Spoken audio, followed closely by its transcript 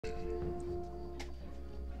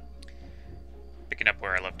up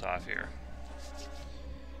where I left off here.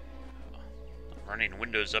 I'm running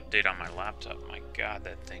Windows Update on my laptop. My God,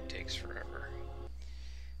 that thing takes forever.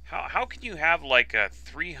 How can you have like a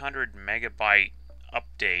 300 megabyte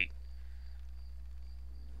update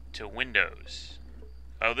to Windows?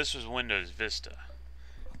 Oh, this was Windows Vista,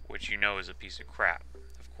 which you know is a piece of crap,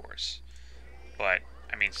 of course. But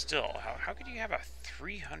I mean, still, how could you have a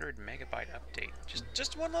 300 megabyte update?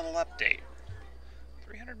 Just one little update.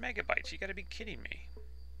 300 megabytes? You got to be kidding me.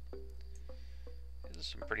 This is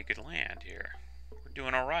some pretty good land here. We're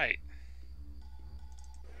doing all right.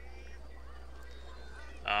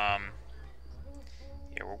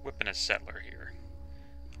 Yeah, we're whipping a settler here.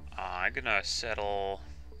 I'm gonna settle.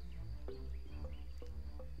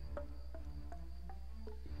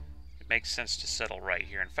 It makes sense to settle right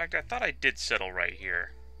here. In fact, I thought I did settle right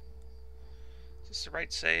here. Is this the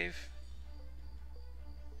right save?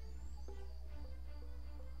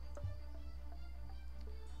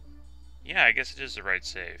 Yeah, I guess it is the right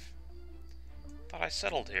save. Thought I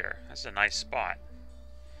settled here. That's a nice spot.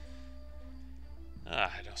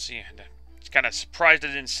 I don't see. I'm kind of surprised I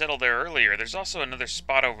didn't settle there earlier. There's also another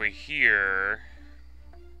spot over here,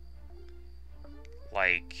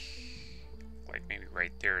 like maybe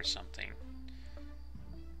right there or something.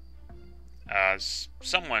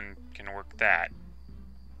 Someone can work that.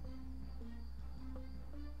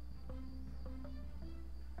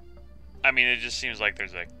 I mean, it just seems like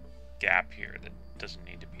there's a gap here that doesn't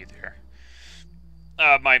need to be there.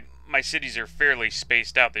 My cities are fairly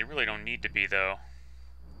spaced out. They really don't need to be, though.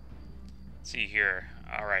 Let's see here.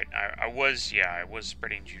 All right, I was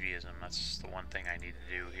spreading Judaism. That's the one thing I need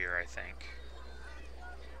to do here, I think.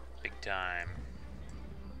 Big time.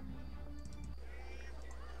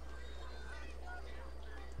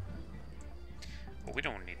 Well, we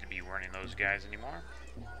don't need to be running those guys anymore.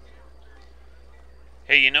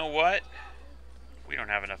 Hey, you know what? We don't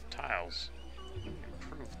have enough tiles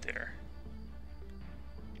improved there.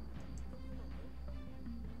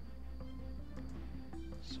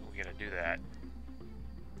 So we gotta do that.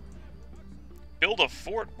 Build a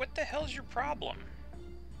fort? What the hell's your problem?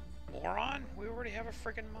 Moron? We already have a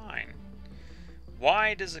friggin' mine.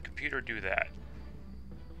 Why does the computer do that?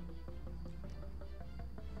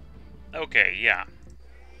 Okay, yeah.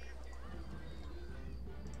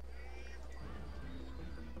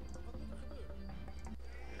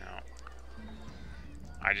 No.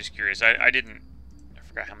 I'm just curious. I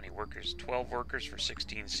forgot how many workers. 12 workers for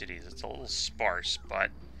 16 cities. It's a little sparse, but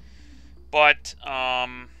well,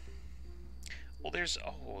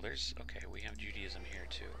 okay, we have Judaism here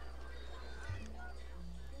too.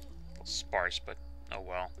 A little sparse, but oh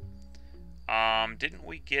well. Didn't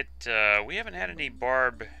we get, we haven't had any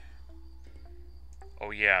barb.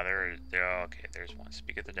 Oh yeah, okay, there's one.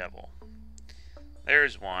 Speak of the devil.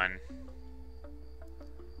 There's one.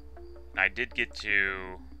 And I did get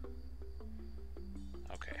to,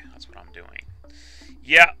 okay, that's what I'm doing.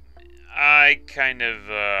 Yeah, I kind of,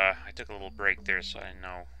 I took a little break there, so I didn't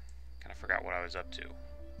know, kind of forgot what I was up to.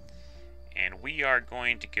 And we are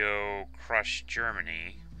going to go crush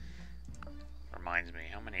Germany. Reminds me,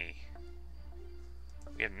 how many?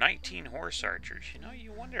 We have 19 horse archers. You know,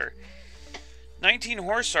 you wonder, 19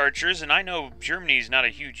 horse archers, and I know Germany's not a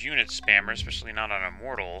huge unit spammer, especially not on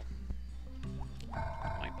Immortal.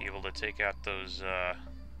 Might be able to take out those,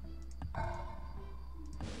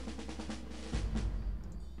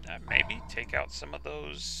 maybe take out some of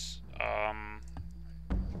those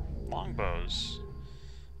longbows,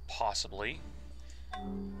 possibly.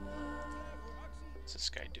 What's this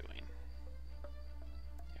guy doing?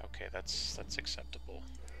 Okay, that's acceptable.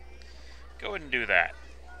 Go ahead and do that.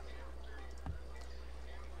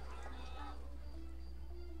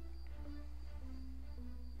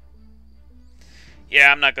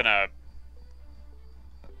 Yeah, I'm not gonna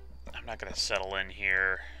settle in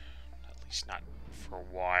here, at least not for a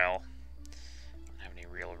while. I don't have any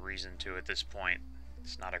real reason to at this point.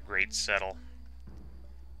 It's not a great settle.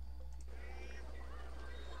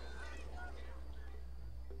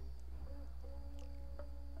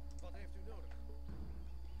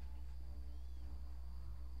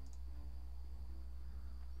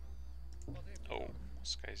 Oh,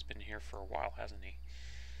 this guy's been here for a while, hasn't he?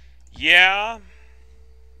 Yeah.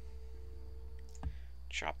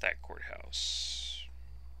 Chop that courthouse.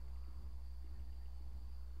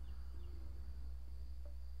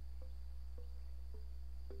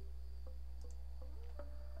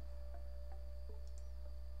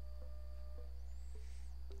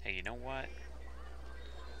 Hey, you know what?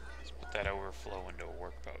 Let's put that overflow into a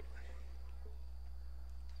workboat.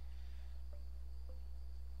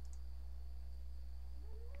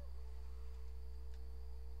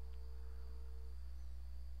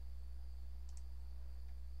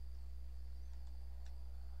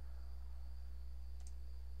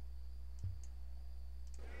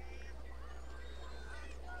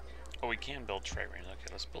 Oh, we can build triremes.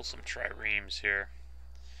 Okay, let's build some triremes here.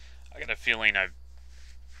 I got a feeling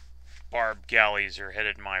barbed galleys are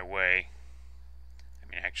headed my way. I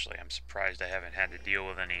mean, actually, I'm surprised I haven't had to deal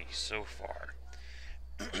with any so far.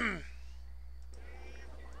 Oh,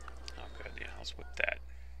 good. Yeah, let's whip that.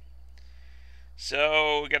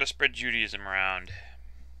 So, we gotta spread Judaism around.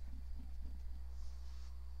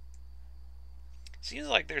 Seems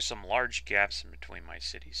like there's some large gaps in between my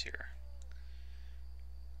cities here.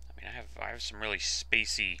 I mean, I have some really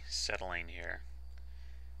spacey settling here.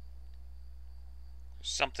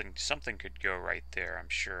 Something could go right there, I'm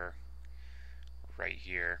sure. Right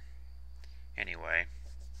here. Anyway.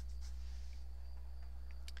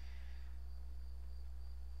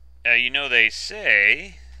 You know, they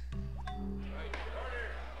say,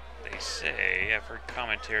 I've heard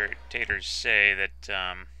commentators say that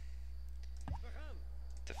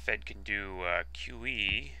the Fed can do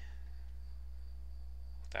QE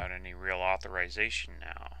without any real authorization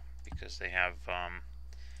now, because they have,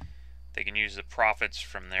 they can use the profits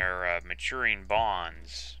from their maturing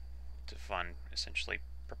bonds to fund essentially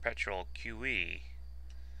perpetual QE.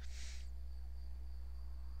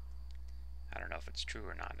 I don't know if it's true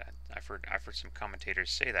or not. I've heard some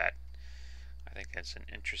commentators say that. I think that's an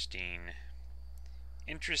interesting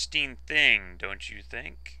thing, don't you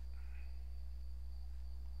think?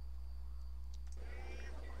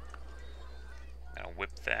 Gonna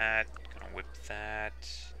whip that. Gonna whip that.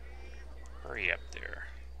 Hurry up there,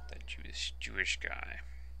 that Jewish guy.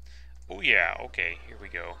 Oh yeah. Okay. Here we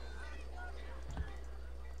go.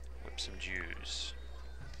 Whip some Jews.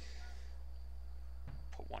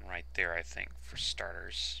 Put one right there, I think, for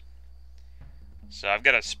starters. So I've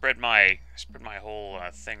got to spread my whole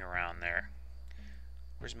thing around there.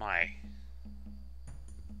 Where's my...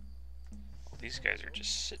 Well, these guys are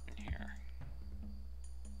just sitting here.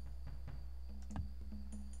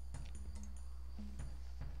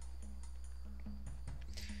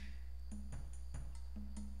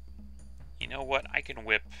 You know what? I can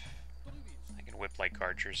whip like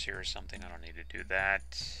archers here or something. I don't need to do that.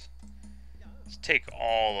 Let's take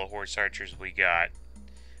all the horse archers we got.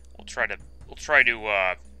 We'll try to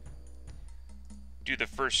do the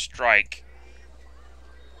first strike,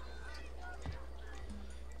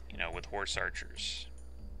 you know, with horse archers.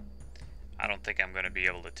 I don't think I'm going to be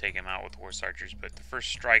able to take him out with horse archers, but the first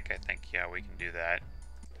strike, I think, yeah, we can do that.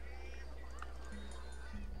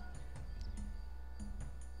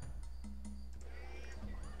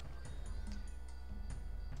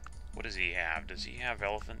 What does he have? Does he have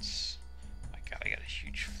elephants? Oh my god, I got a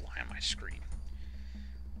huge fly on my screen.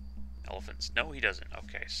 Elephants. No, he doesn't.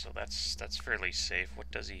 Okay, so that's fairly safe. What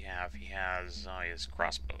does he have? He has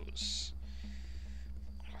crossbows.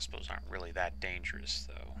 Crossbows aren't really that dangerous,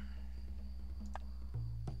 though.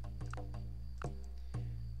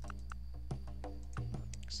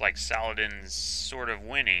 Looks like Saladin's sort of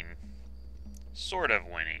winning. Sort of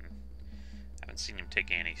winning. Haven't seen him take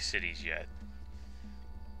any cities yet.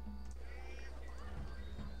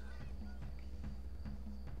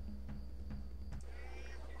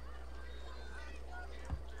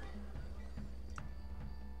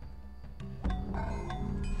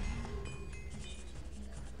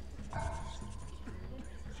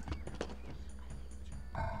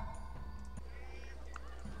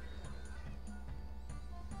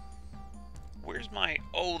 Where's my...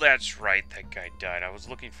 Oh, that's right, that guy died. I was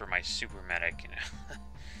looking for my super medic, you know.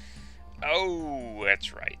 Oh,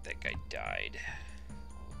 that's right, that guy died.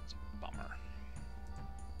 Oh, it's a bummer.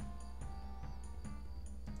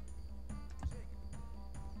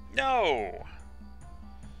 No!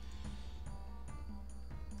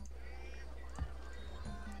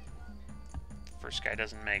 First guy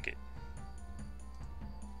doesn't make it.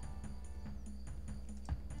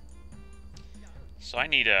 So I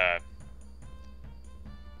need a...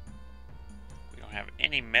 We don't have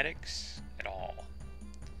any medics at all.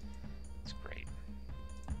 That's great.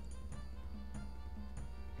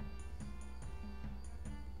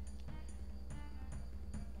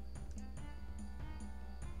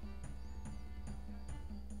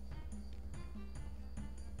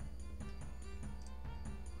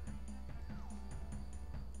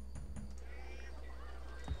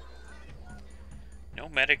 No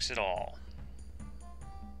medics at all.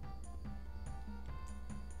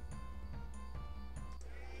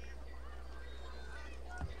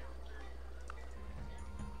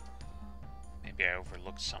 Maybe I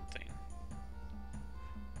overlooked something.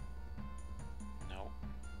 Nope.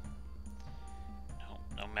 Nope,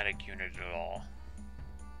 no medic unit at all.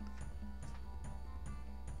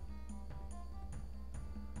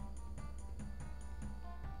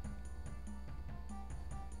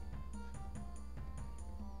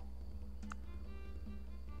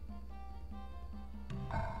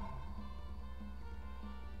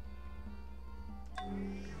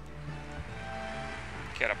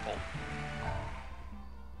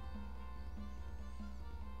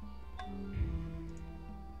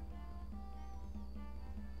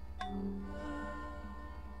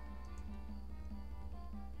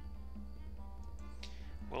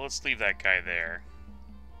 So let's leave that guy there.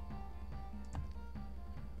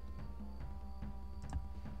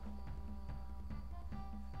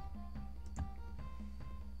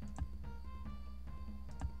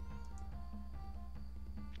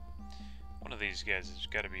 One of these guys has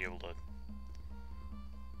got to be able to...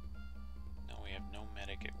 No, we have no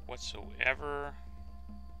medic whatsoever.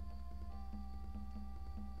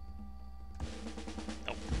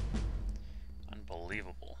 Nope.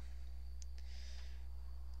 Unbelievable.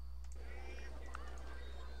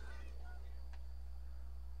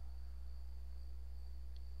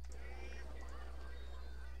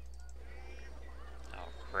 Oh,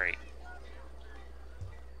 great.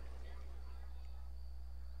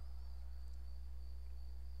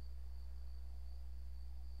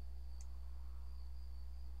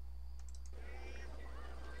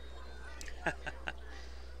 Well,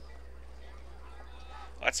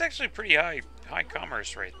 that's actually pretty high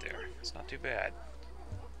commerce right there. It's not too bad.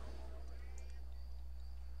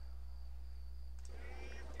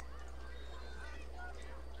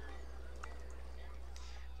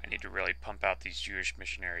 I need to really pump out these Jewish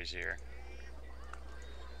missionaries here.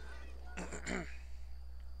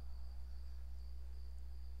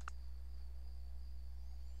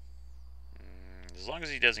 As long as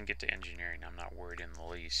he doesn't get to engineering, I'm not worried in the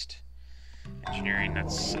least. Engineering,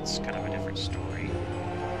 that's kind of a different story.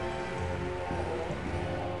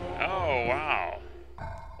 Oh, wow.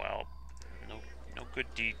 Well, no good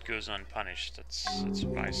deed goes unpunished. That's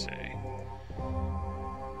what I say.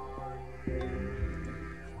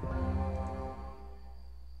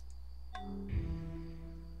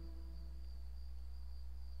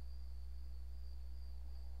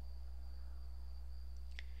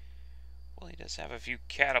 Well, he does have a few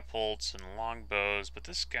catapults and longbows, but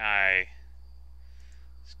this guy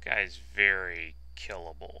is very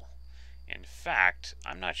killable. In fact,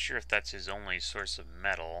 I'm not sure if that's his only source of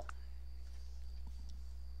metal.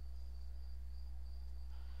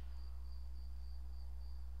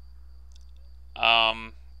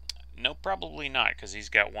 No, probably not, because he's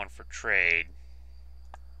got one for trade.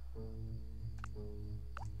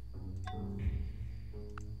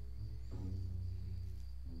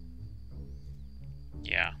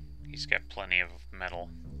 Yeah, he's got plenty of metal.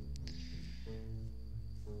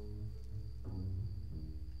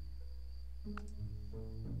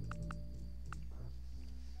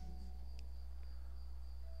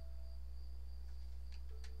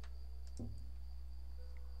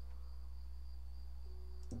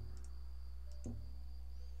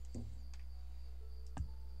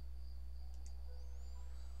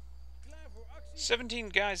 Klaar voor actie. 17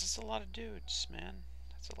 guys, that's a lot of dudes, man.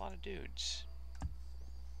 That's a lot of dudes.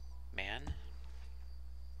 Man.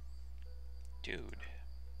 Dude.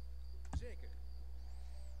 Zeker.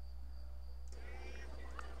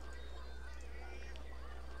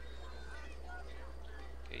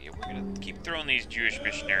 Okay, yeah, we're gonna keep throwing these Jewish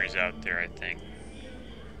missionaries out there, I think.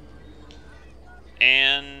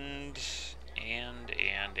 And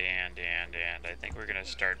I think we're gonna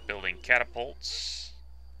start building catapults.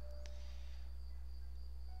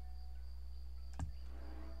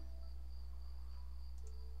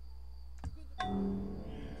 Geen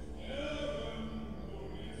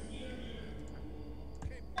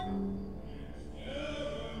probleem.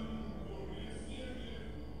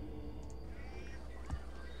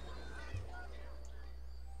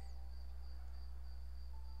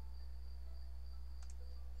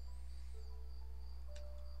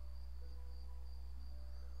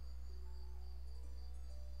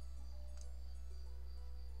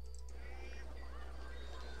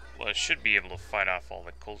 Well, it should be able to fight off all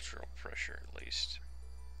the cultural pressure, at least.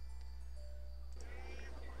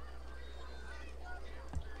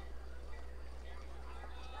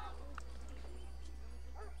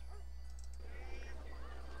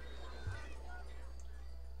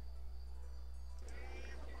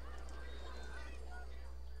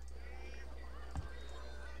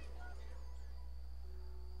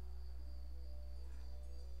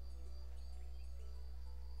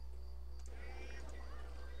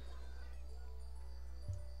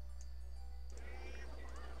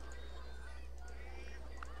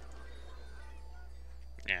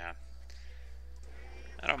 Yeah.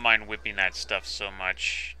 I don't mind whipping that stuff so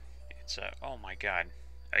much. It's oh my god.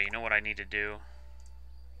 You know what I need to do?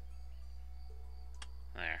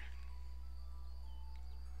 There.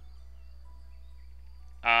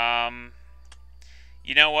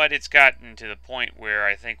 You know what? It's gotten to the point where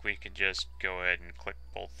I think we could just go ahead and click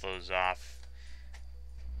both those off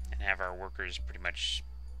and have our workers pretty much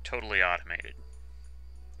totally automated.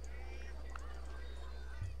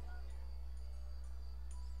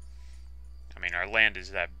 I mean, our land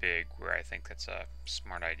is that big where I think that's a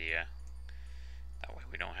smart idea. That way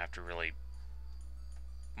we don't have to really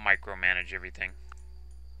micromanage everything.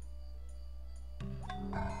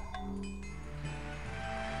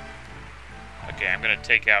 Okay, I'm going to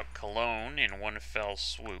take out Cologne in one fell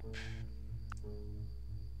swoop.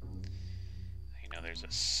 You know, there's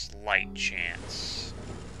a slight chance.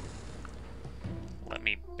 Let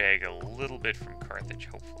me beg a little bit from Carthage.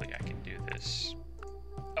 Hopefully I can do this.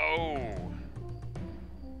 Oh!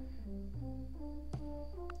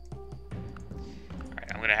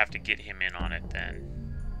 Alright, I'm going to have to get him in on it then.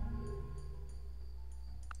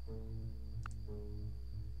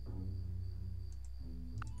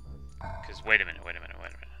 Because, wait a minute.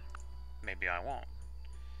 Maybe I won't.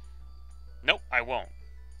 Nope, I won't.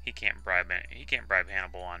 He can't bribe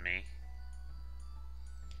Hannibal on me.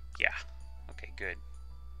 Yeah. Okay, good.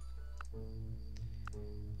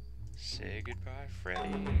 Say goodbye, Freddy.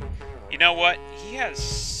 You know what? He has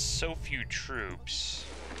so few troops.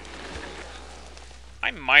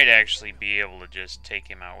 I might actually be able to just take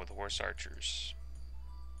him out with horse archers.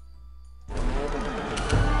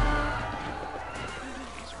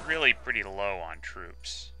 Really pretty low on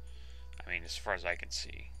troops. I mean, as far as I can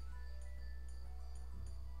see.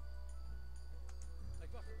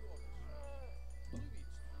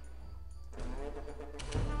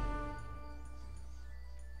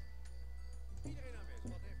 Iedereen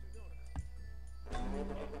aanwezig, wat heeft u nodig?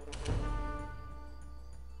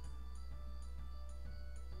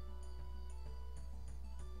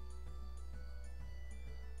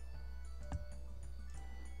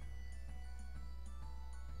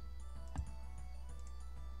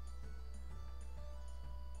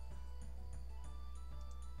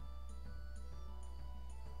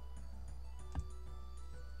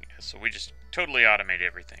 So we just totally automate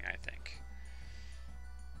everything, I think.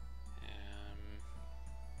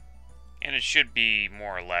 And it should be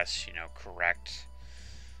more or less, you know, correct.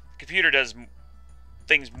 The computer does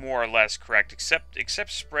things more or less correct,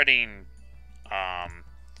 except spreading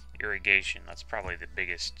irrigation. That's probably the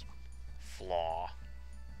biggest flaw.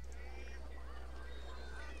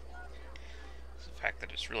 It's the fact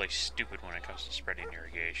that it's really stupid when it comes to spreading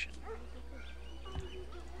irrigation.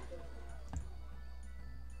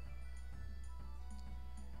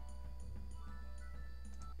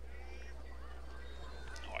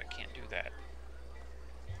 That.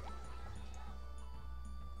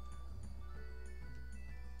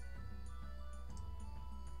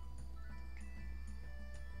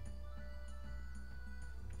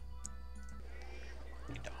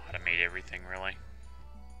 Need to automate everything, really.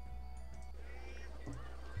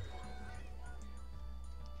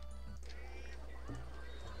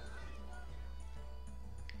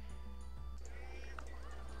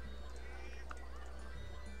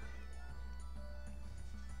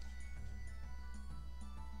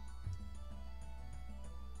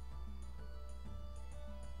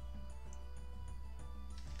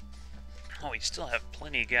 Oh, we still have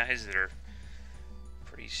plenty of guys that are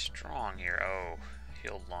pretty strong here. Oh,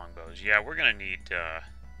 healed longbows. Yeah, we're gonna need,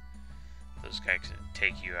 those guys can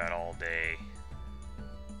take you out all day.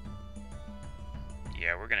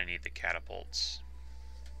 Yeah, we're gonna need the catapults.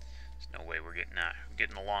 There's no way we're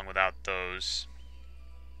getting along without those.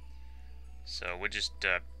 So we'll just,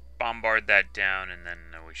 bombard that down, and then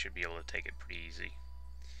we should be able to take it pretty easy.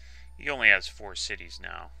 He only has 4 cities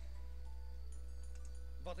now.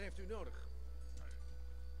 Wat heeft u nodig?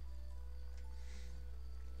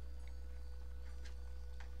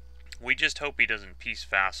 We just hope he doesn't peace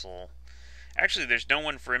vassal. Actually, there's no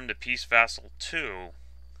one for him to peace vassal to.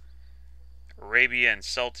 Arabia and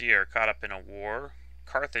Celtia are caught up in a war.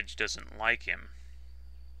 Carthage doesn't like him.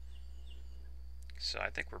 So I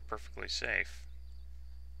think we're perfectly safe.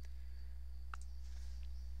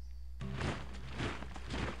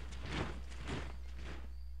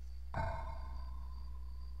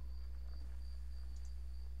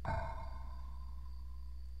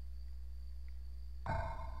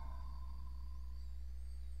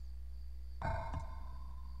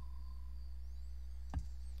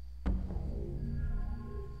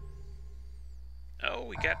 Oh,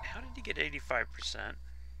 we got... How did he get 85%? How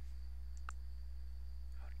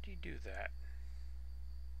did he do that?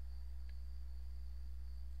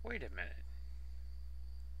 Wait a minute.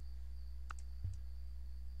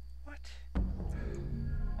 What?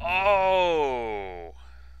 Oh!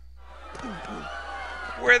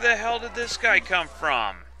 Where the hell did this guy come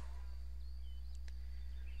from?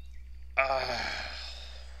 Wat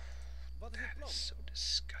is het plan? So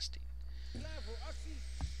disgusting. Klaar voor actie?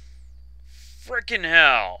 Frickin'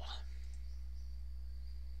 hell.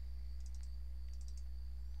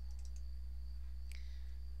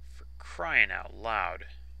 For crying out loud.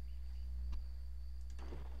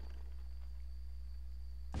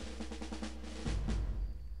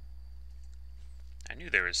 I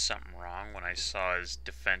knew there was something wrong when I saw his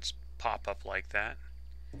defense pop up like that.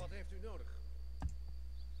 Wat heeft u nodig?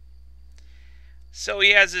 So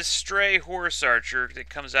he has this stray horse archer that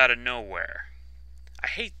comes out of nowhere. I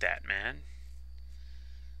hate that, man.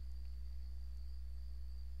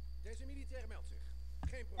 Deze militair meldt zich.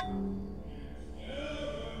 Geen probleem.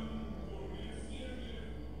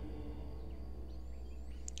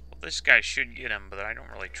 Well, this guy should get him, but I don't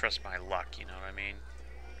really trust my luck, you know what I mean?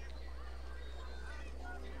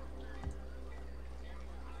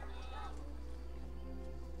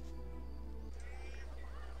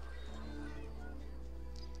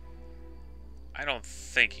 I don't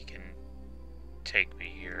think he can take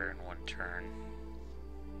me here in one turn.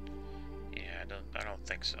 Yeah, I don't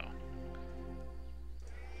think so.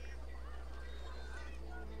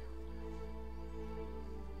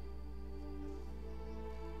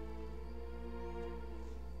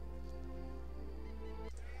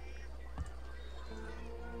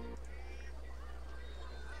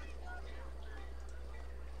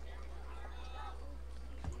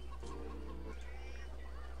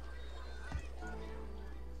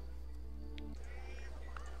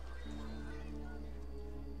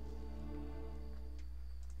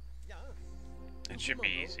 It should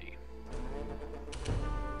be easy.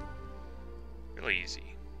 Really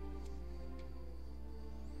easy.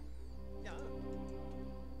 Ja.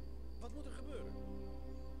 Wat moet er gebeuren?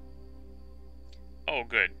 Oh,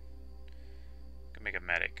 good. Can make a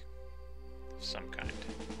medic of some kind.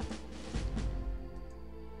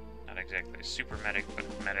 Not exactly a super medic, but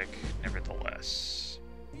a medic nevertheless.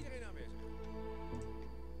 Iedereen aanwezig.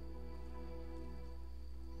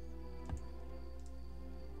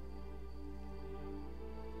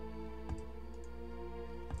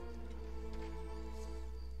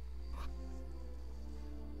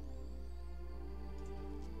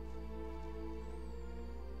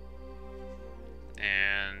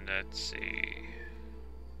 And let's see.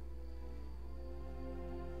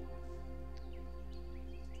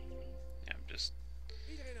 Yeah, I'm just.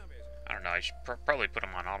 Iedereen aanwezig. I don't know. I should probably put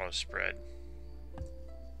him on auto spread.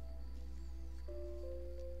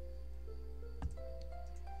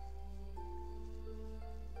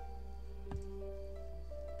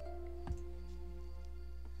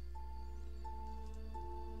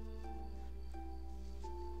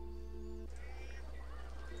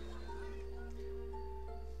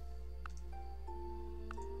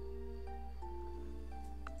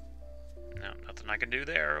 No, nothing I can do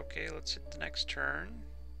there. Okay, let's hit the next turn.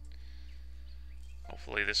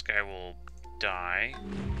 Hopefully this guy will die.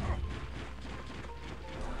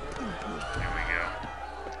 There we go.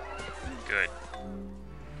 Good.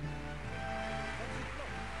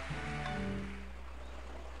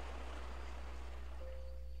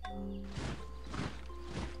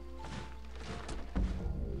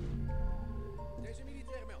 Deze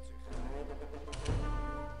militair meldt zich.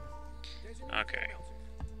 Deze Okay. militair meldt zich.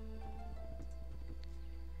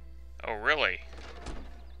 Oh, really?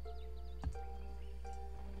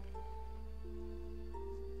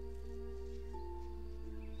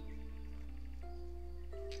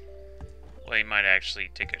 Well, he might actually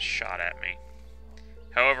take a shot at me.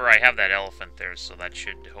 However, I have that elephant there, so that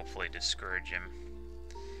should hopefully discourage him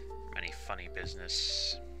from any funny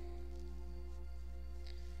business.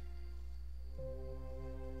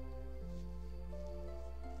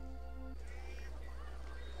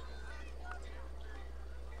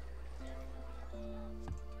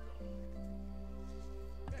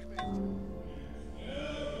 Wegwezen.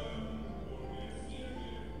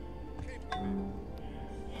 Geen probleem.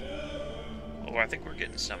 Oh, I think we're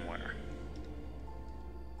getting somewhere.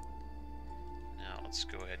 Now, let's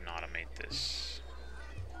go ahead and automate this.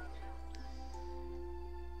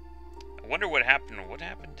 I wonder what happened. What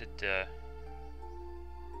happened to,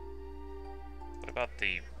 what about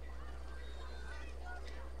the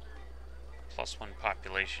 +1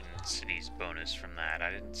 population cities bonus from that?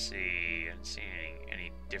 I didn't see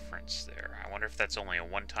any difference there. I wonder if that's only a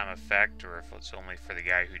one-time effect, or if it's only for the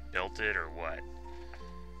guy who built it, or what.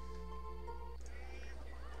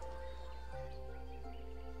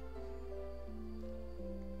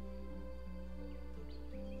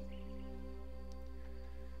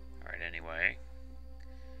 Alright, anyway.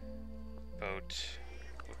 Boat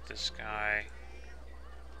with this guy.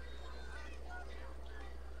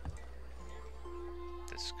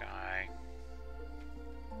 This guy.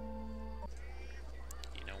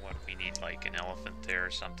 You know what? We need like an elephant there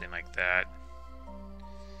or something like that.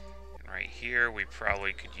 And right here, we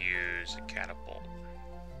probably could use a catapult.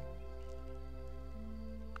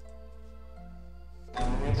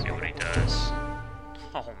 Let's see what he does.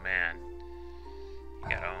 Oh man, he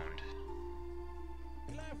got owned.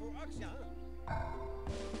 Klaar voor actie, hè?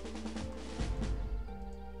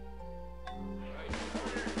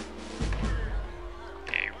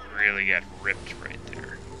 He really got ripped right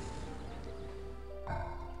there.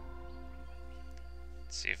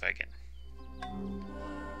 Let's see if I can.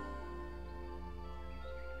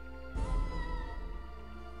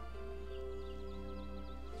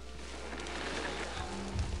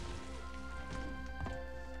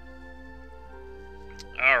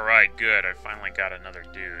 Alright, good. I finally got another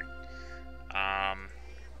dude.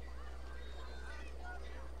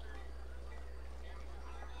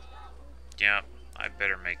 Yeah, I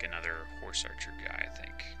better make another horse archer guy, I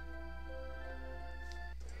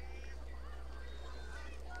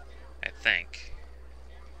think.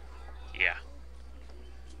 Yeah.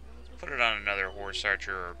 Put it on another horse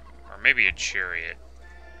archer, or maybe a chariot.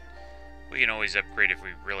 We can always upgrade if we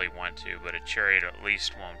really want to, but a chariot at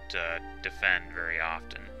least won't defend very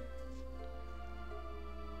often.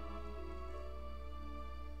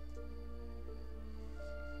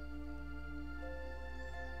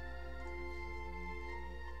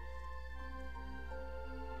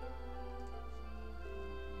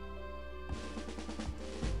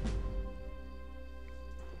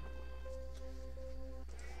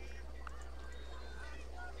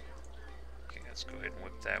 Let's go ahead and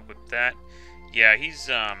whip that. Yeah, he's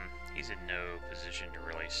in no position to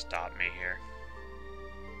really stop me here.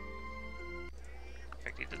 In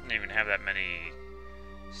fact, he doesn't even have that many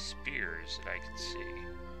spears that I can see.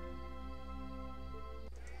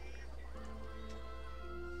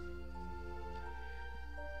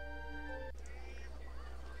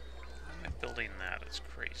 Why am I building that? It's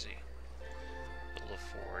crazy. Build a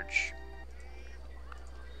forge.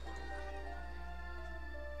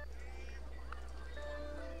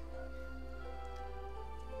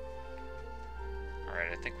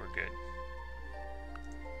 Alright, I think we're good.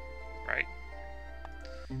 Right.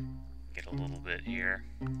 Get a little bit here.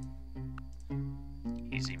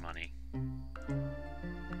 Easy money.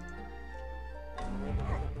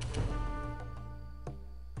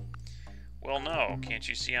 Well, no. Can't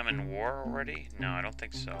you see I'm in war already? No, I don't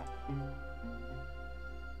think so.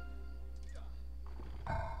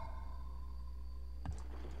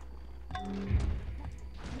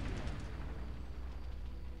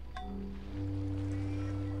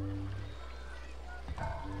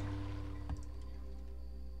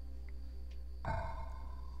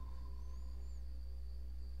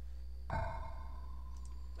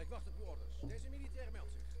 Ik wacht op uw orders. Deze militair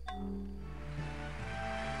meldt zich.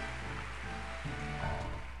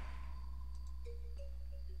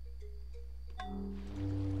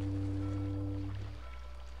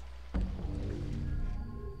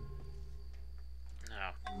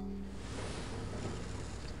 No.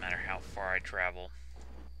 Doesn't matter how far I travel.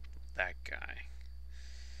 That guy.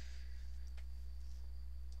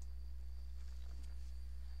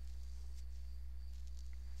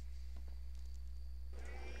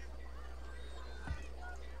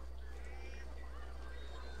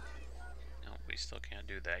 We still can't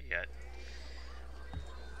do that yet.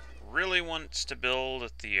 Really wants to build a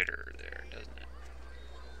theater there, doesn't it?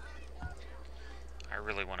 I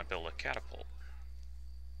really want to build a catapult.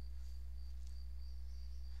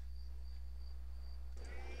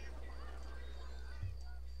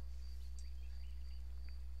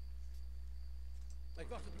 Ik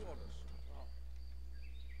wacht op uw orders.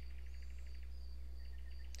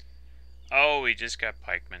 Oh, he just got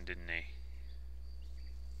pikemen, didn't he?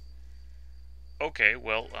 Okay,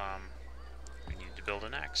 well, we need to build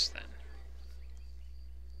an axe then.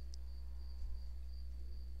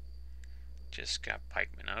 Just got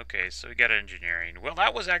pikemen. Okay, so we got engineering. Well,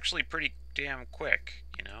 that was actually pretty damn quick,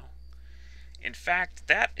 you know. In fact,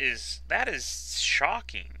 that is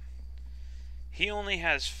shocking. He only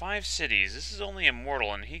has 5 cities. This is only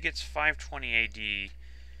Immortal, and he gets 520 AD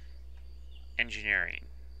engineering,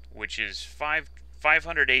 which is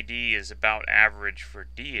 500 AD is about average for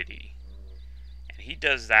deity. And he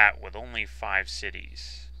does that with only 5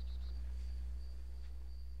 cities.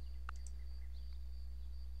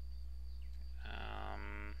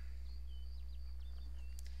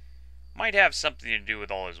 Might have something to do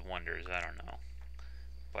with all his wonders. I don't know,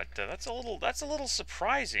 but that's a little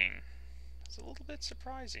surprising. It's a little bit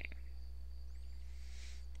surprising.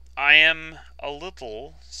 I am a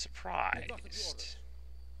little surprised.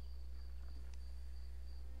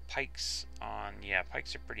 Pikes on, yeah,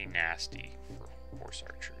 pikes are pretty nasty for horse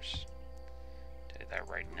archers. Tell you that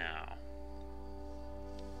right now.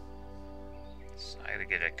 So I gotta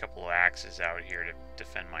get a couple of axes out here to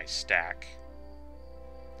defend my stack.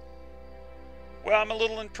 Well, I'm a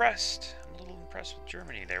little impressed. I'm a little impressed with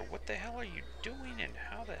Germany there. What the hell are you doing, and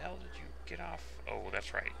how the hell did you get off? Oh,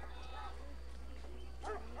 that's right.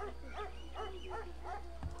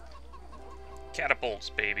 Catapults,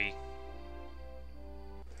 baby.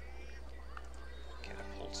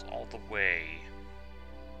 Catapults all the way.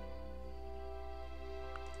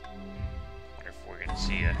 Wonder if we're gonna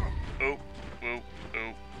see a... Oh, oh,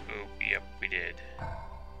 oh, oh. Yep, we did.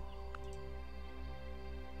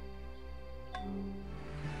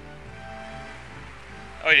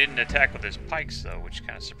 Oh, he didn't attack with his pikes, though, which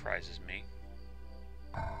kind of surprises me.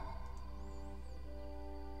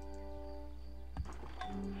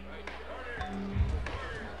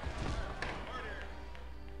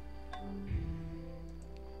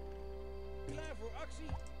 Klaar voor actie.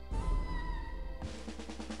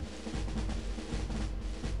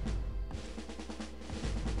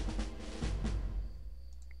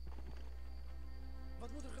 Wat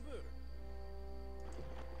moet er gebeuren?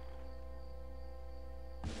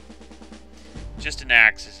 Just an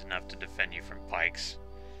axe is enough to defend you from pikes,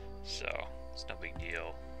 so it's no big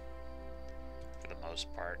deal for the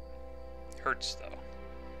most part. Hurts though.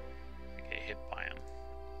 I get hit by him.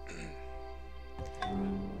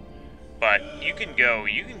 But you can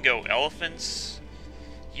go elephants.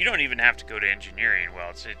 You don't even have to go to engineering. Well,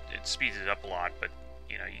 it speeds it up a lot, but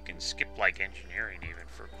you know, you can skip like engineering even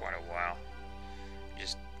for quite a while.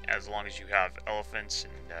 Just as long as you have elephants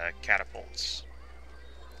and catapults.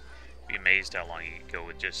 Be amazed how long you can go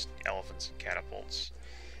with just elephants and catapults.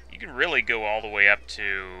 You can really go all the way up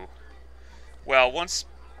to, well, once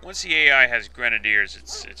the AI has grenadiers,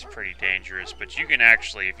 it's pretty dangerous. But you can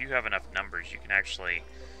actually, if you have enough numbers, you can actually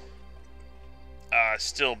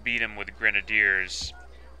still beat them with grenadiers.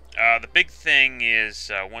 The big thing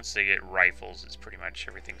is once they get rifles,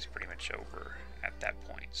 everything's pretty much over at that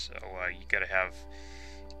point. So you gotta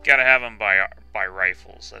have them by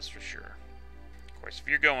rifles, that's for sure. Of course, if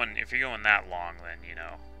you're going that long, then you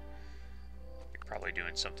know you're probably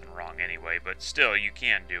doing something wrong anyway. But still, you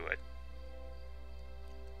can do it.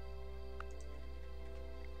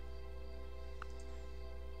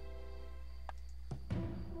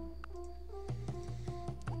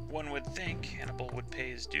 One would think Hannibal would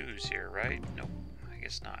pay his dues here, right? Nope, I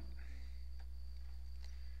guess not.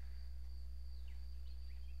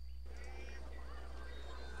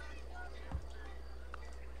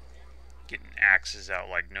 Getting axes out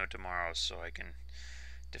like no tomorrow so I can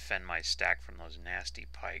defend my stack from those nasty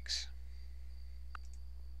pikes.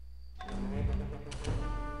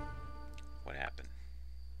 What happened?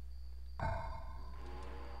 Huh.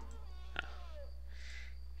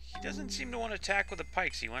 He doesn't seem to want to attack with the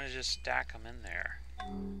pikes. He wants to just stack them in there.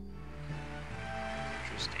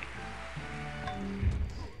 Interesting.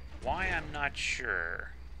 Why, I'm not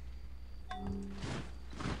sure.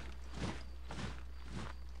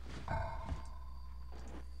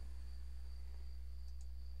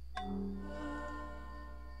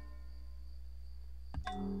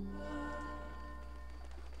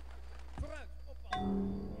 Vooruit, opbouw.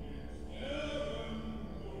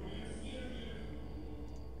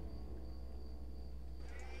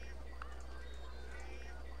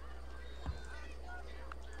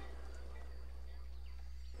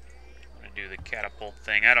 I'm gonna do the catapult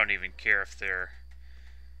thing. I don't even care if they're,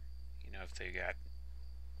 you know, if they got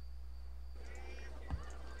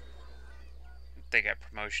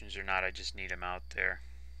promotions or not. I just need them out there.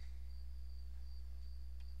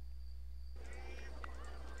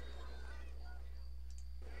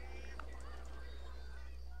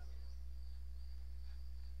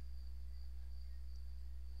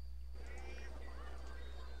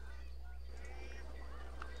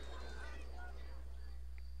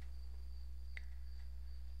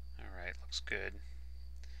 Alright, looks good.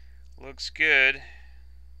 Looks good. I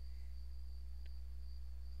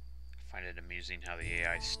find it amusing how the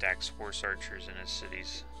AI stacks horse archers in his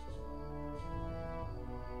cities.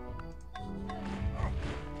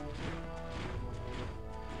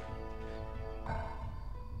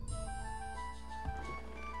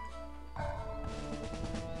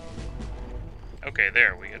 Okay,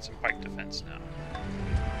 there, we got some pike defense now.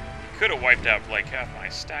 Could have wiped out like half my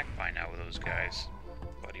stack by now with those guys,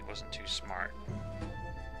 but he wasn't too smart.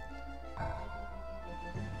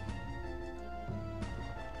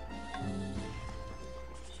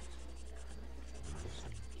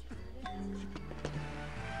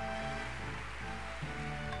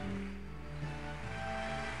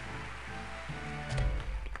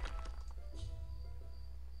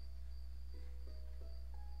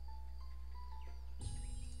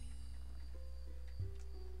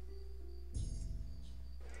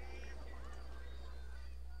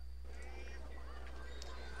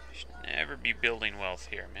 never be building wealth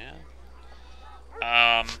here, man.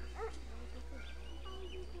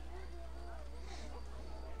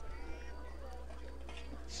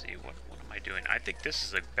 Let's see, what am I doing? I think this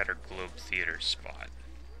is a better Globe Theater spot.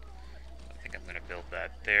 I think I'm going to build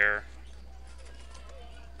that there.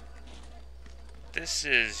 This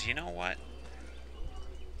is, you know what?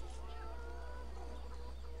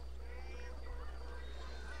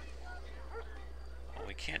 Well,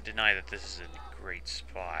 we can't deny that this is a great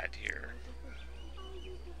spot here.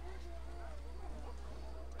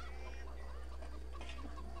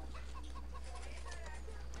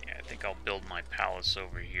 Yeah, I think I'll build my palace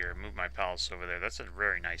over here, move my palace over there. That's a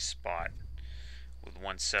very nice spot with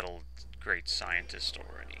one settled great scientist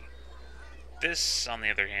already. This, on the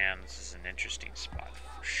other hand, this is an interesting spot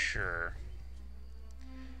for sure.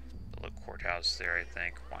 The little courthouse there, I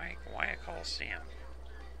think. Why a Coliseum?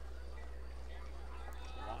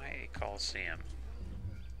 Why a Coliseum?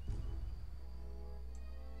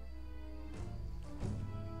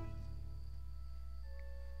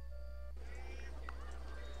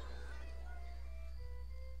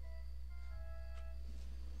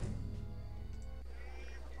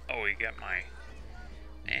 Oh, you got my...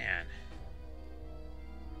 Man.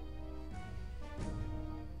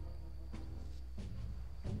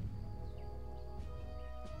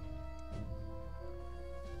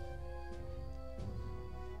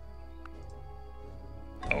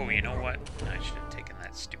 Oh, you know what? I should have taken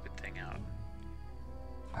that stupid thing out.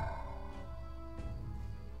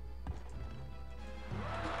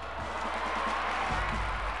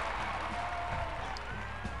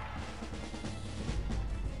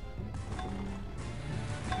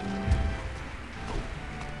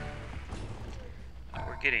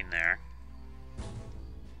 We're getting there.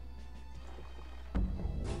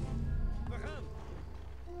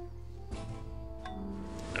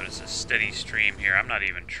 Notice a steady stream here. I'm not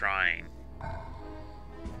even trying.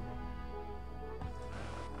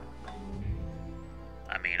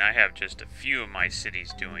 I mean, I have just a few of my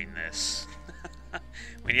cities doing this.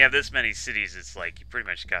 When you have this many cities, it's like you pretty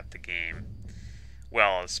much got the game.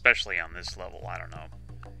 Well, especially on this level, I don't know.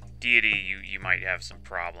 Deity, you might have some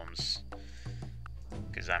problems.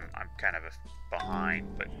 Because I'm kind of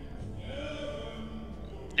behind, but...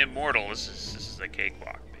 Immortal, this is a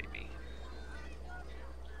cakewalk, baby.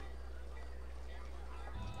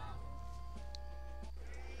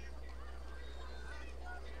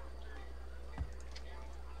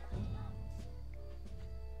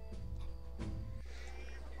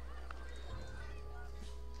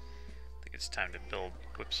 I think it's time to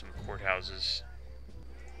whip some courthouses.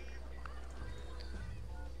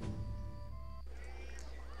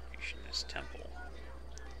 Fusionist Temple.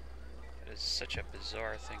 That is such a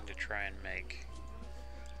bizarre thing to try and make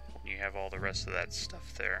when you have all the rest of that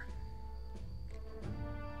stuff there.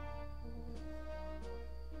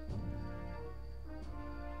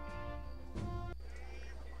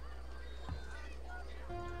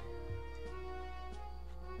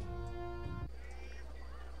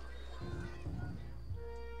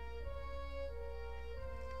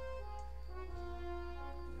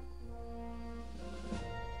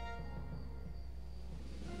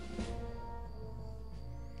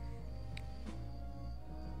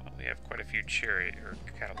 We have quite a few chariot or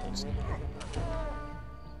catapults.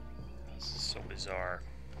 This is so bizarre.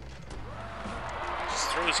 Just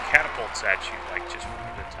throws catapults at you like just one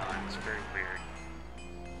at a time. It's very weird.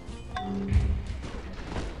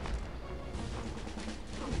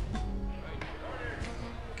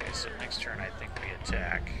 Okay, so next turn I think we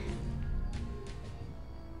attack.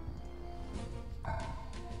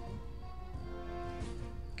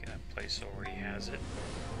 Okay, that place already has it.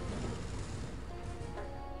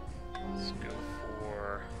 Let's go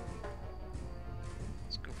for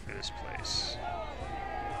this place.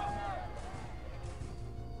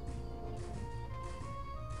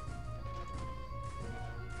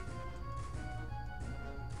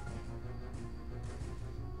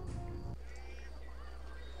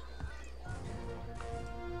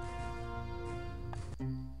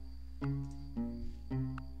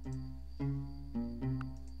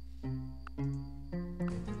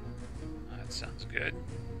 That sounds good.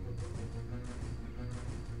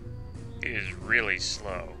 It is really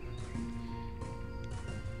slow.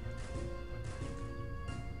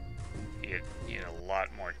 You had a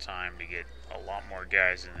lot more time to get a lot more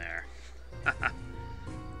guys in there.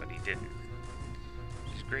 But he didn't.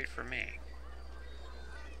 Which is great for me.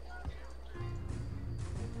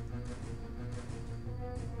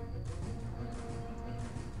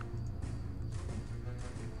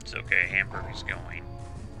 It's okay, Hamburg is going.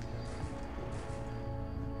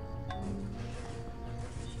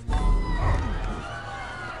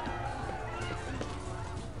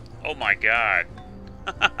 my god.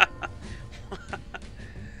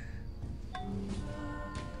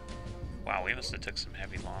 Wow, we must have took some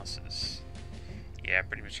heavy losses. Yeah,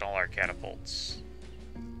 pretty much all our catapults.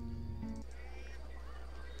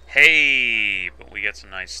 Hey, but we got some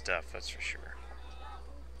nice stuff, that's for sure.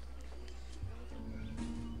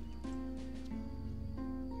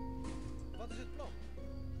 Wat is het plan?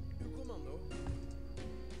 Uw commando.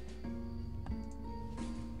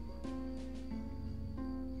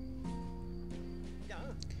 Ja.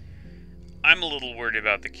 I'm a little worried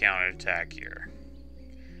about the counterattack here.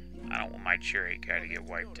 I don't want my chariot guy to get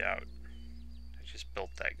wiped out. I just built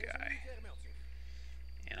that guy.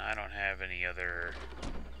 And I don't have any other...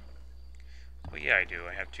 Well, yeah, I do.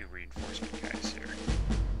 I have 2 reinforcement guys here.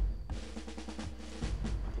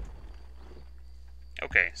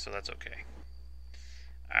 Okay, so that's okay.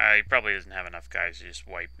 He probably doesn't have enough guys to just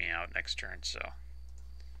wipe me out next turn, so... I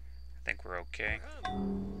think we're okay.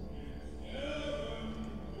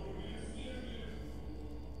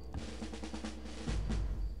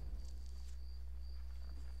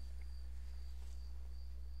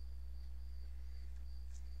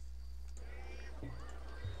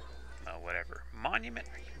 Oh, whatever. Monument?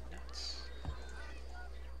 Are you nuts?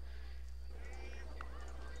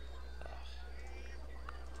 Ugh.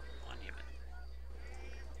 Monument.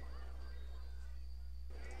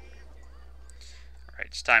 Alright,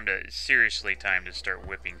 it's seriously time to start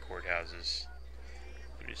whipping courthouses.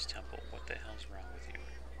 Buddhist temple, what the hell's wrong with you?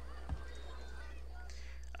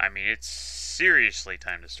 I mean, it's seriously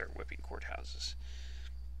time to start whipping courthouses.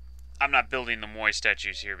 I'm not building the Moy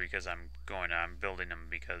statues here because I'm building them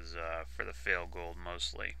because, for the fail gold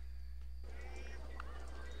mostly.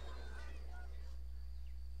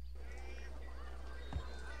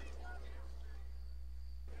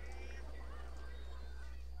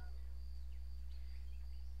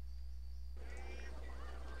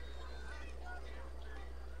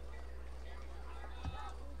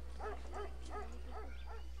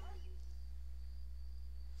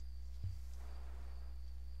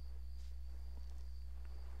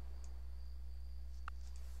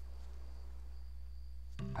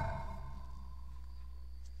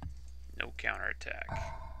 No counterattack.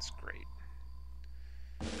 It's great.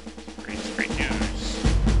 It's great news.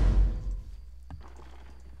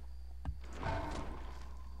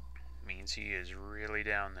 Means he is really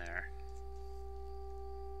down there.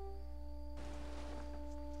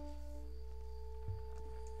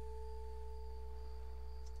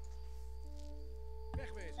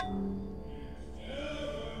 Wegwezen.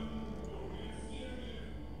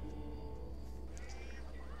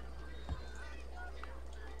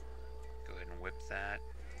 Whip that.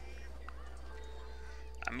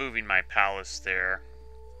 I'm moving my palace there.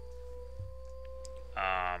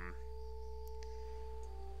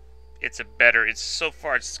 So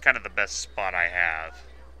far it's kind of the best spot I have.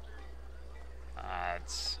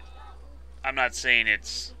 I'm not saying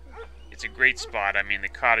it's a great spot. I mean, the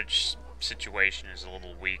cottage situation is a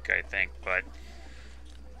little weak, I think, but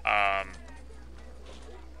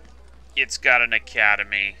it's got an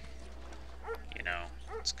academy. You know,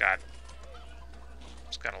 it's got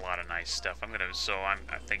a lot of nice stuff. I'm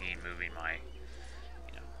thinking moving my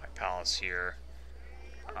palace here.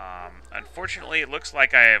 Unfortunately, it looks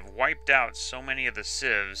like I have wiped out so many of the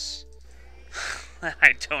civs that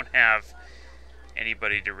I don't have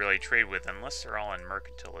anybody to really trade with, unless they're all in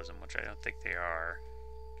mercantilism, which I don't think they are.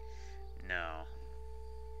 No.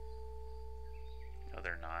 No,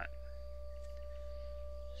 they're not.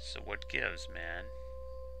 So what gives, man?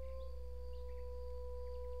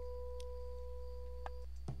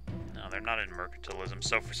 No, they're not in mercantilism.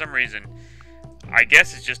 So for some reason, I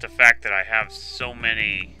guess it's just a fact that I have so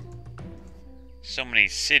many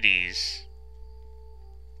cities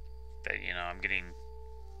that,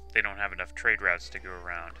 they don't have enough trade routes to go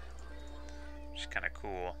around, which is kind of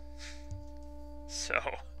cool. So,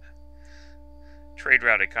 trade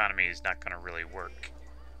route economy is not going to really work.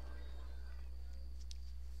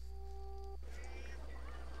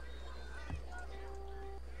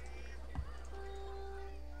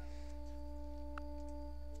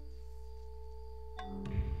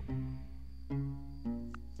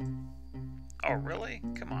 Oh, really?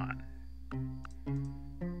 Come on.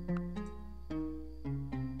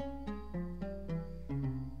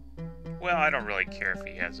 Well, I don't really care if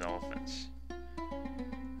he has elephants.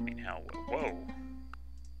 I mean, hell, whoa.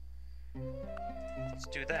 Let's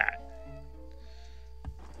do that.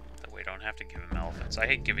 That way I don't have to give him elephants. I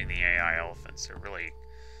hate giving the AI elephants. They're really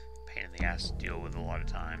a pain in the ass to deal with a lot of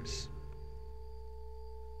times.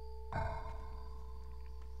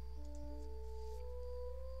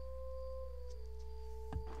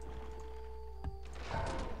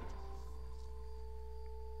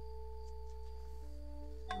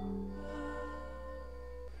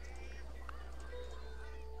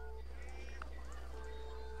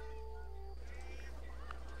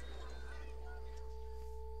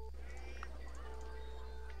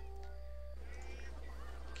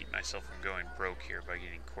 myself from going broke here by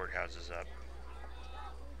getting courthouses up.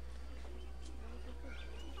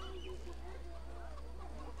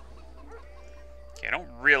 Okay, I don't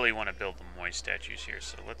really want to build the moist statues here,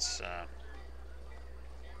 so let's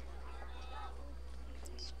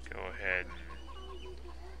go ahead and...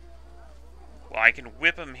 Well, I can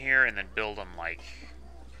whip them here and then build them like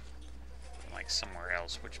somewhere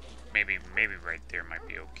else, which maybe right there might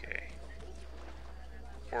be okay.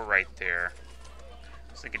 Or right there.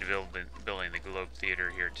 I was thinking of building the Globe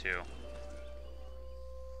Theater here too.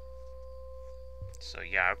 So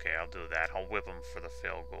yeah, okay, I'll do that. I'll whip them for the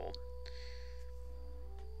fail gold.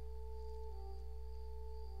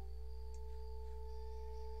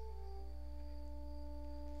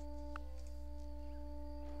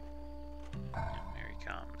 There he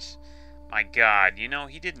comes. My God, you know,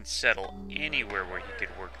 he didn't settle anywhere where he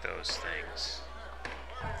could work those things.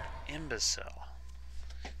 Imbecile.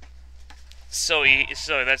 So he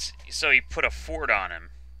put a fort on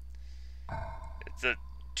him. The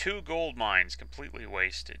 2 gold mines completely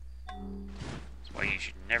wasted. That's why you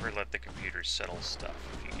should never let the computer settle stuff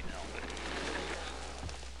if you can help it.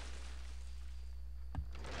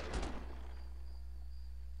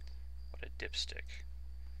 What a dipstick.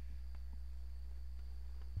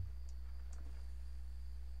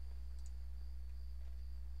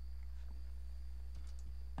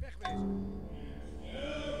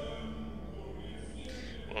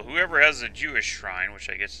 Well, whoever has a Jewish shrine, which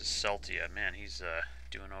I guess is Celtia, man, he's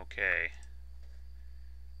doing okay.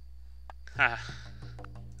 Ha.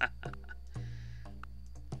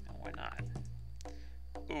 Why not?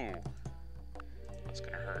 Ooh. That's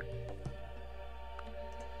gonna hurt.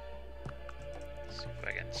 Let's see if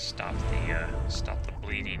I can stop the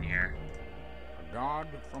bleeding here. A god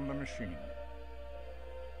from the machine.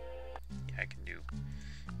 Yeah, I can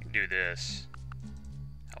do this.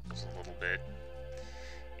 Help us a little bit.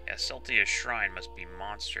 Yeah, Celtia's shrine must be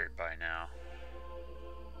monstered by now.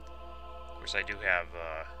 Of course, I do have,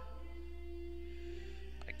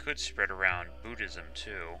 I could spread around Buddhism,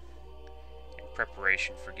 too, in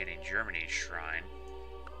preparation for getting Germany's shrine.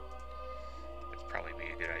 That'd probably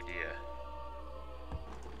be a good idea.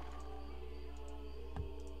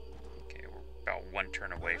 Okay, we're about 1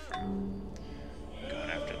 turn away from going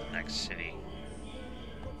after the next city.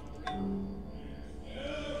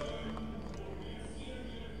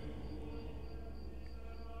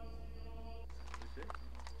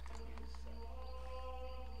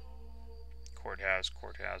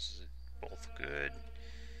 Courthouses are both good.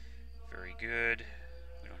 Very good.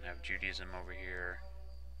 We don't have Judaism over here.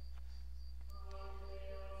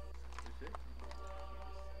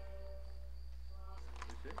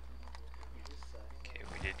 Okay,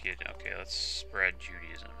 we did get... Okay, let's spread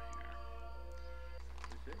Judaism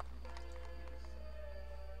here.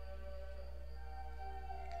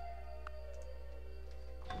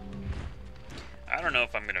 I don't know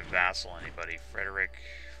if I'm going to vassal anybody. Frederick...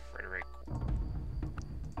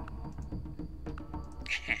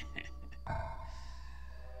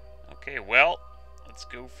 Okay, well, let's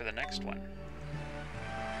go for the next one.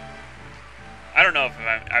 I don't know if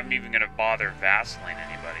I'm even going to bother vassling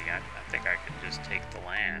anybody. I think I could just take the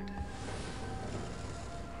land.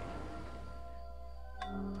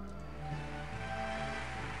 I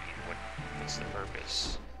mean, what's the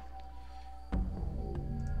purpose?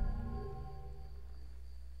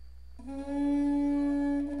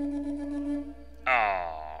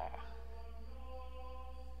 Oh.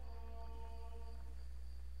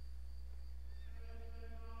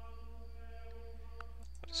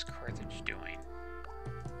 What is Carthage doing?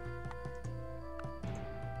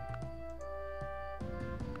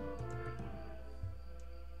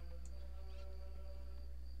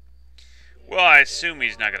 Well, I assume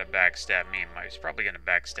he's not going to backstab me. He's probably going to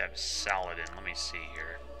backstab Saladin. Let me see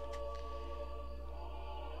here.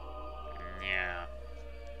 Yeah.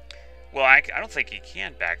 Well, I don't think he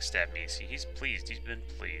can backstab me. See, he's pleased. He's been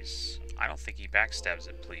pleased. I don't think he backstabs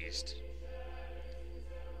it pleased.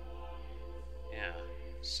 Yeah.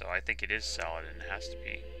 So I think it is Saladin. It has to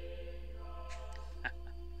be.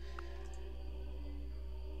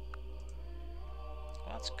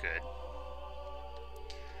 Well, that's good.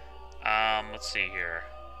 Let's see here.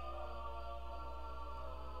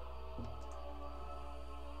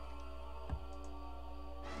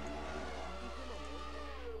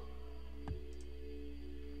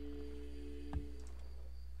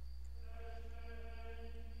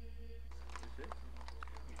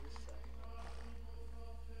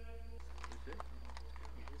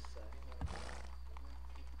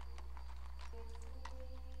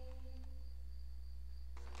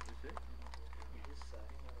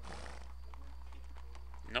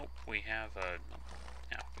 Nope, we have a...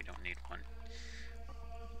 No, we don't need one.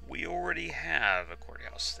 We already have a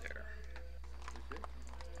courthouse there.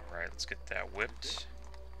 Alright, let's get that whipped.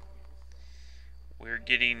 We're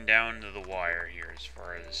getting down to the wire here as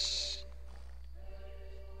far as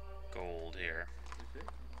gold here.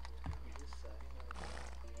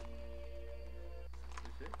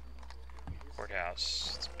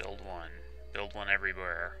 Courthouse. Let's build one. Build one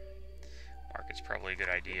everywhere. Market's probably a good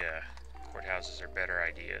idea. Courthouses are better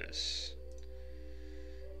ideas.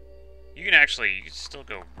 You can still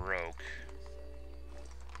go broke.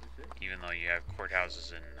 Even though you have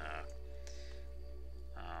courthouses in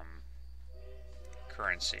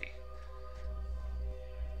currency.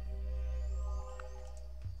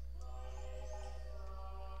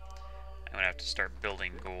 I'm gonna have to start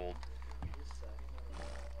building gold.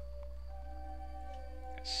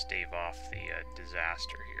 Stave off the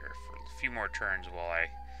disaster here for a few more turns while I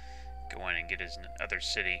go in and get his other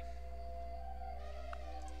city.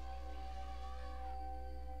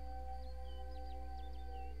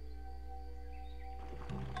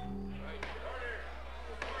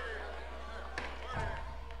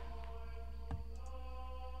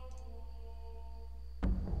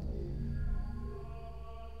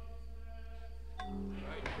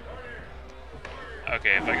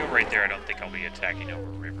 Okay, if I go right there, I don't think I'll be attacking over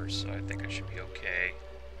rivers, so I think I should be okay.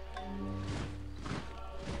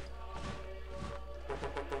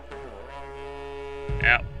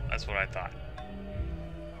 Yeah, that's what I thought.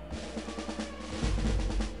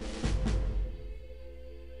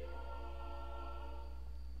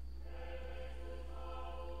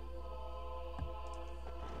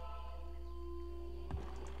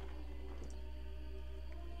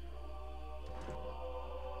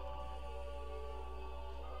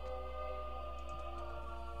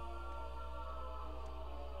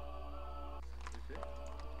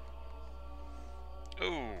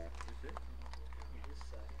 Ooh,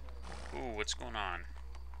 what's going on?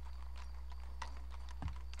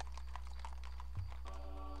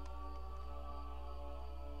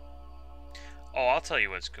 Oh, I'll tell you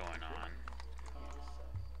what's going on.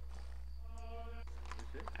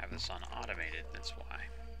 I have this on automated, that's why.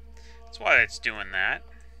 That's why it's doing that.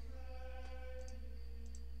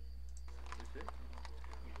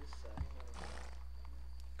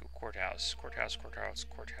 Go courthouse, courthouse, courthouse,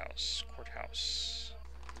 courthouse, courthouse.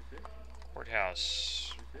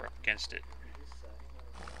 Courthouse. We're up against it.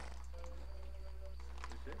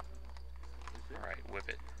 Alright, whip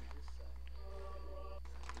it.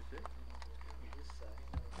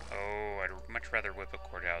 Oh, I'd much rather whip a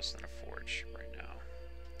courthouse than a forge right now.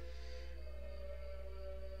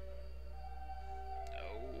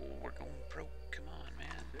 Oh, we're going broke. Come on,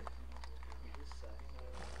 man.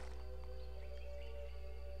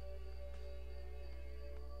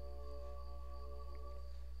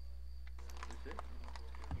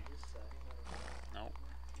 Nope.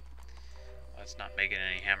 That's not making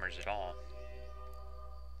any hammers at all.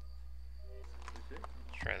 Let's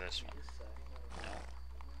try this one. No.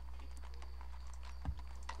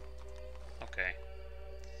 Okay.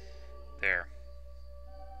 There.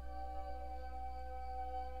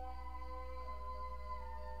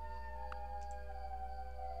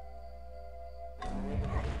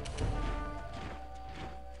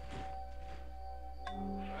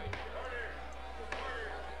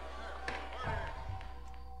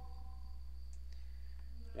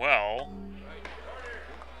 Well,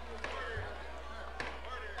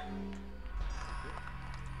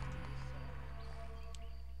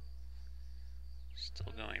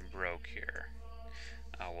 still going broke here.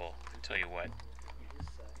 Oh well, I tell you what.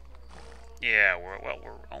 Yeah, we're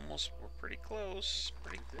pretty close,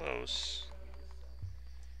 pretty close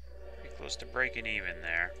to breaking even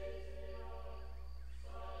there.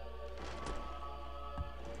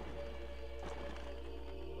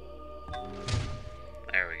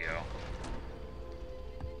 There we go.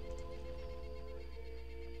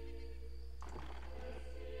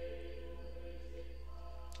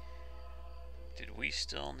 Did we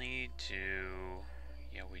still need to...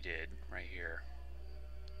 Yeah, we did, right here.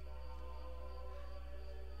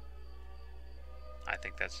 I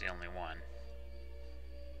think that's the only one.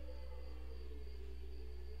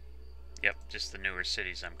 Yep, just the newer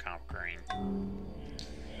cities I'm conquering.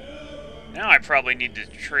 Now I probably need to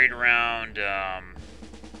trade around,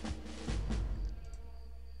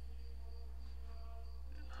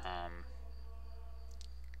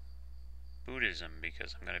 Buddhism,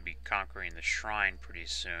 because I'm going to be conquering the shrine pretty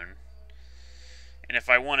soon. And if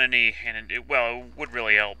I want any, well, it would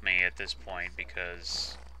really help me at this point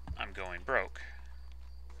because I'm going broke,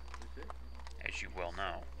 as you well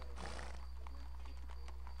know.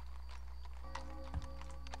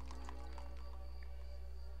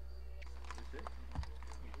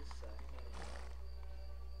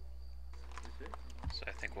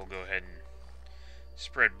 we'll go ahead and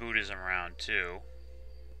spread Buddhism around too.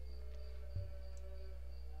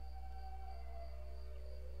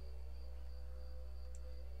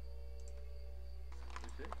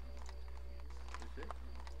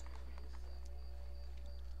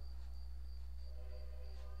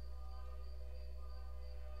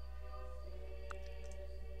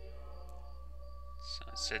 So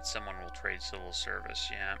it said someone will trade civil service,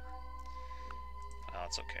 yeah. Well,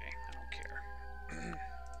 that's okay. I don't care.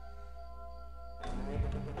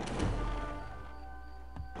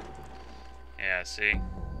 Yeah, see? You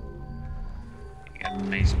got the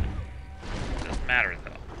basement. Doesn't matter,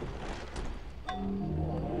 though.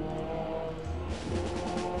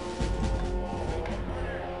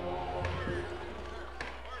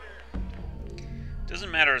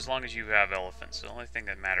 Doesn't matter as long as you have elephants. The only thing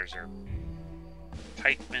that matters are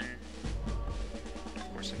pikemen, and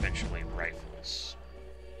of course, eventually rifles.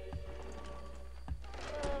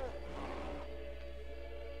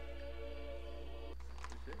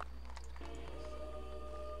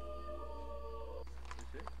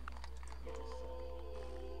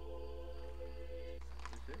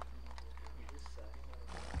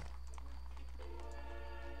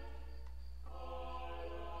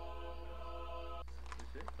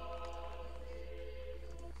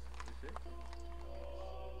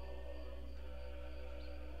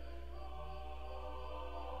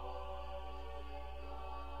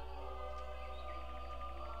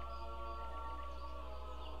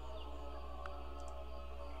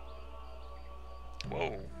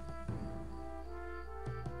 Whoa.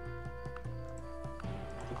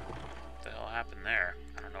 What the hell happened there?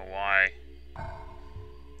 I don't know why.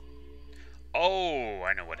 Oh,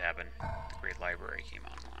 I know what happened. The Great Library came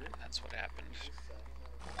online. That's what happened.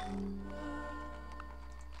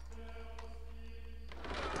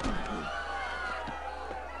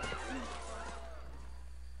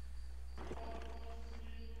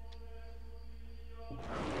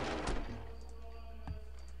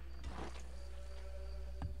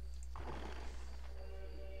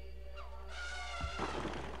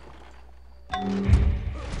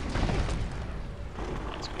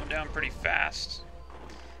 It's going down pretty fast.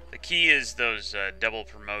 The key is those double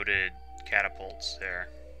promoted catapults there.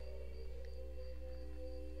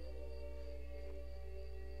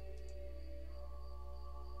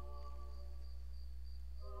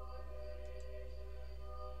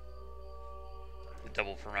 The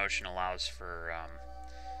double promotion allows for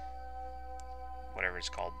whatever it's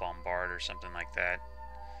called, bombard or something like that.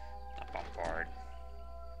 Not bombard.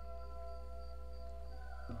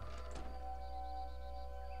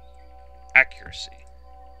 Accuracy.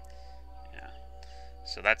 Yeah.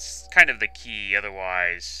 So that's kind of the key.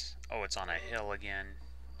 Otherwise, oh, it's on a hill again.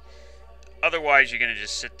 Otherwise, you're gonna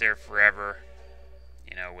just sit there forever.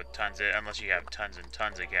 You know, with tons of, unless you have tons and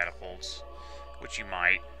tons of catapults, which you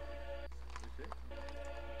might.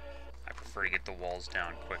 I prefer to get the walls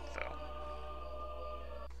down quick, though.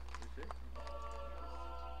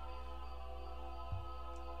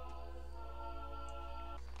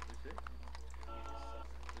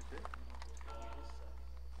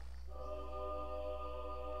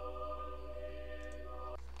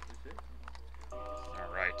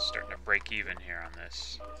 Alright, starting to break even here on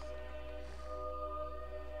this.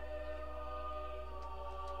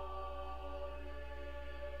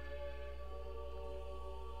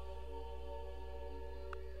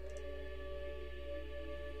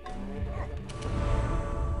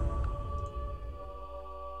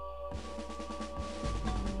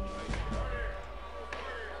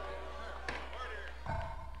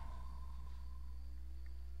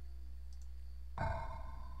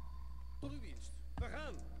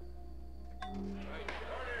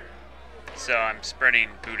 So I'm spreading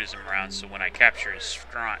Buddhism around, so when I capture his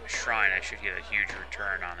shrine, I should get a huge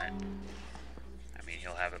return on it. I mean,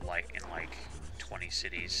 he'll have it like in like 20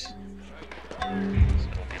 cities. So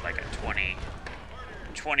it'll be like a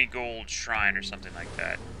 20 gold shrine or something like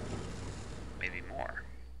that. Maybe more.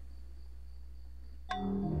 I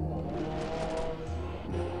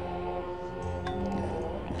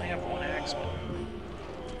only have one axeman.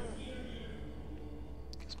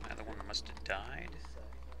 Guess my other one must have died.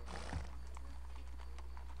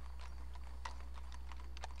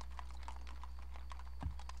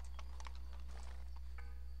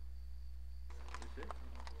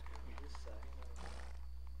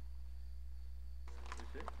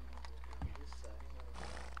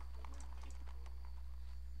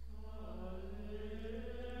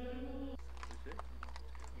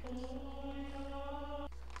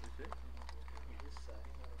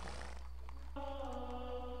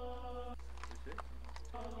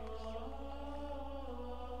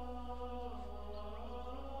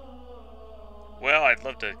 Well, I'd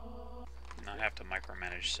love to not have to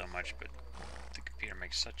micromanage so much, but the computer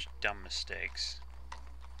makes such dumb mistakes.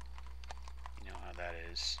 You know how that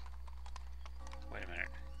is. Wait a minute.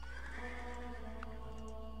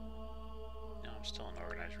 No, I'm still an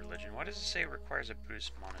organized religion. Why does it say it requires a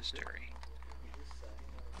Buddhist monastery?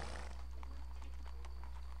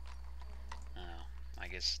 Oh, I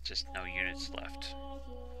guess just no units left.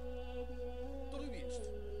 Tot uw dienst.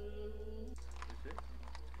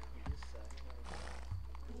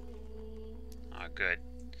 Ah, good.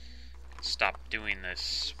 Stop doing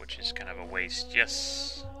this, which is kind of a waste.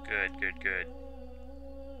 Yes! Good, good, good.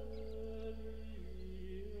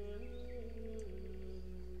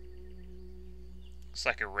 Looks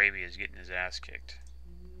like Arabia is getting his ass kicked.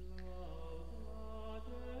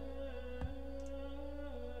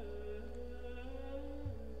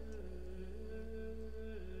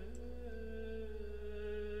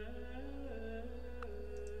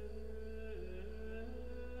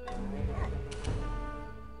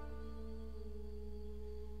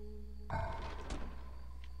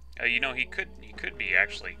 You know, he could be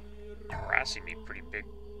actually harassing me pretty big,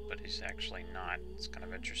 but he's actually not. It's kind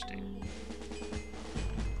of interesting.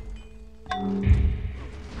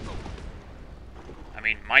 I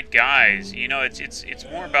mean, my guys, you know, it's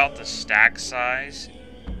more about the stack size.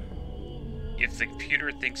 If the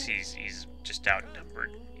computer thinks he's just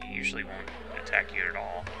outnumbered, he usually won't attack you at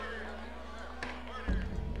all.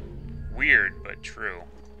 Weird, but true.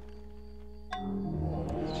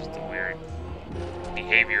 It's just a weird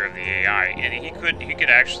behavior of the AI, and he could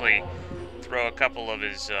actually throw a couple of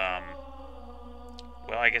his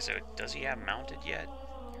well, I guess does he have mounted yet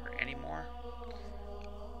or anymore?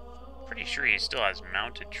 Pretty sure he still has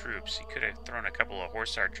mounted troops. He could have thrown a couple of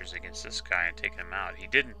horse archers against this guy and taken him out. He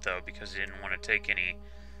didn't, though, because he didn't want to take any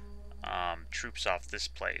troops off this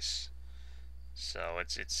place. So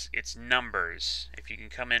it's numbers. If you can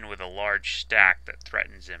come in with a large stack that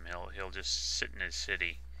threatens him, he'll just sit in his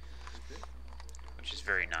city, which is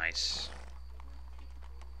very nice.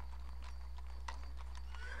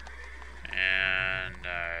 And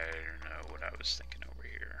I don't know what I was thinking over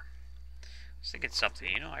here. I was thinking something,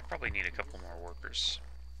 you know, I probably need a couple more workers.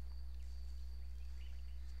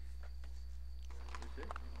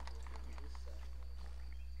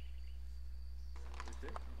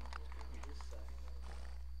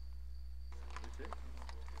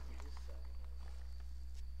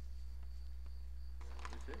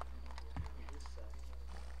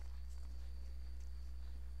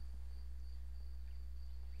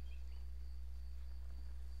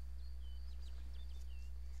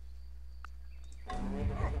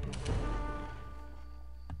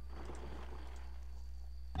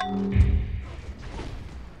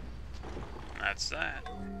 That's that.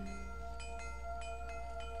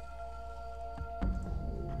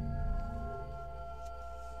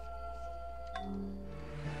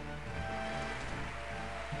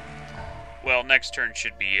 Well, next turn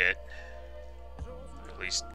should be it. Or at least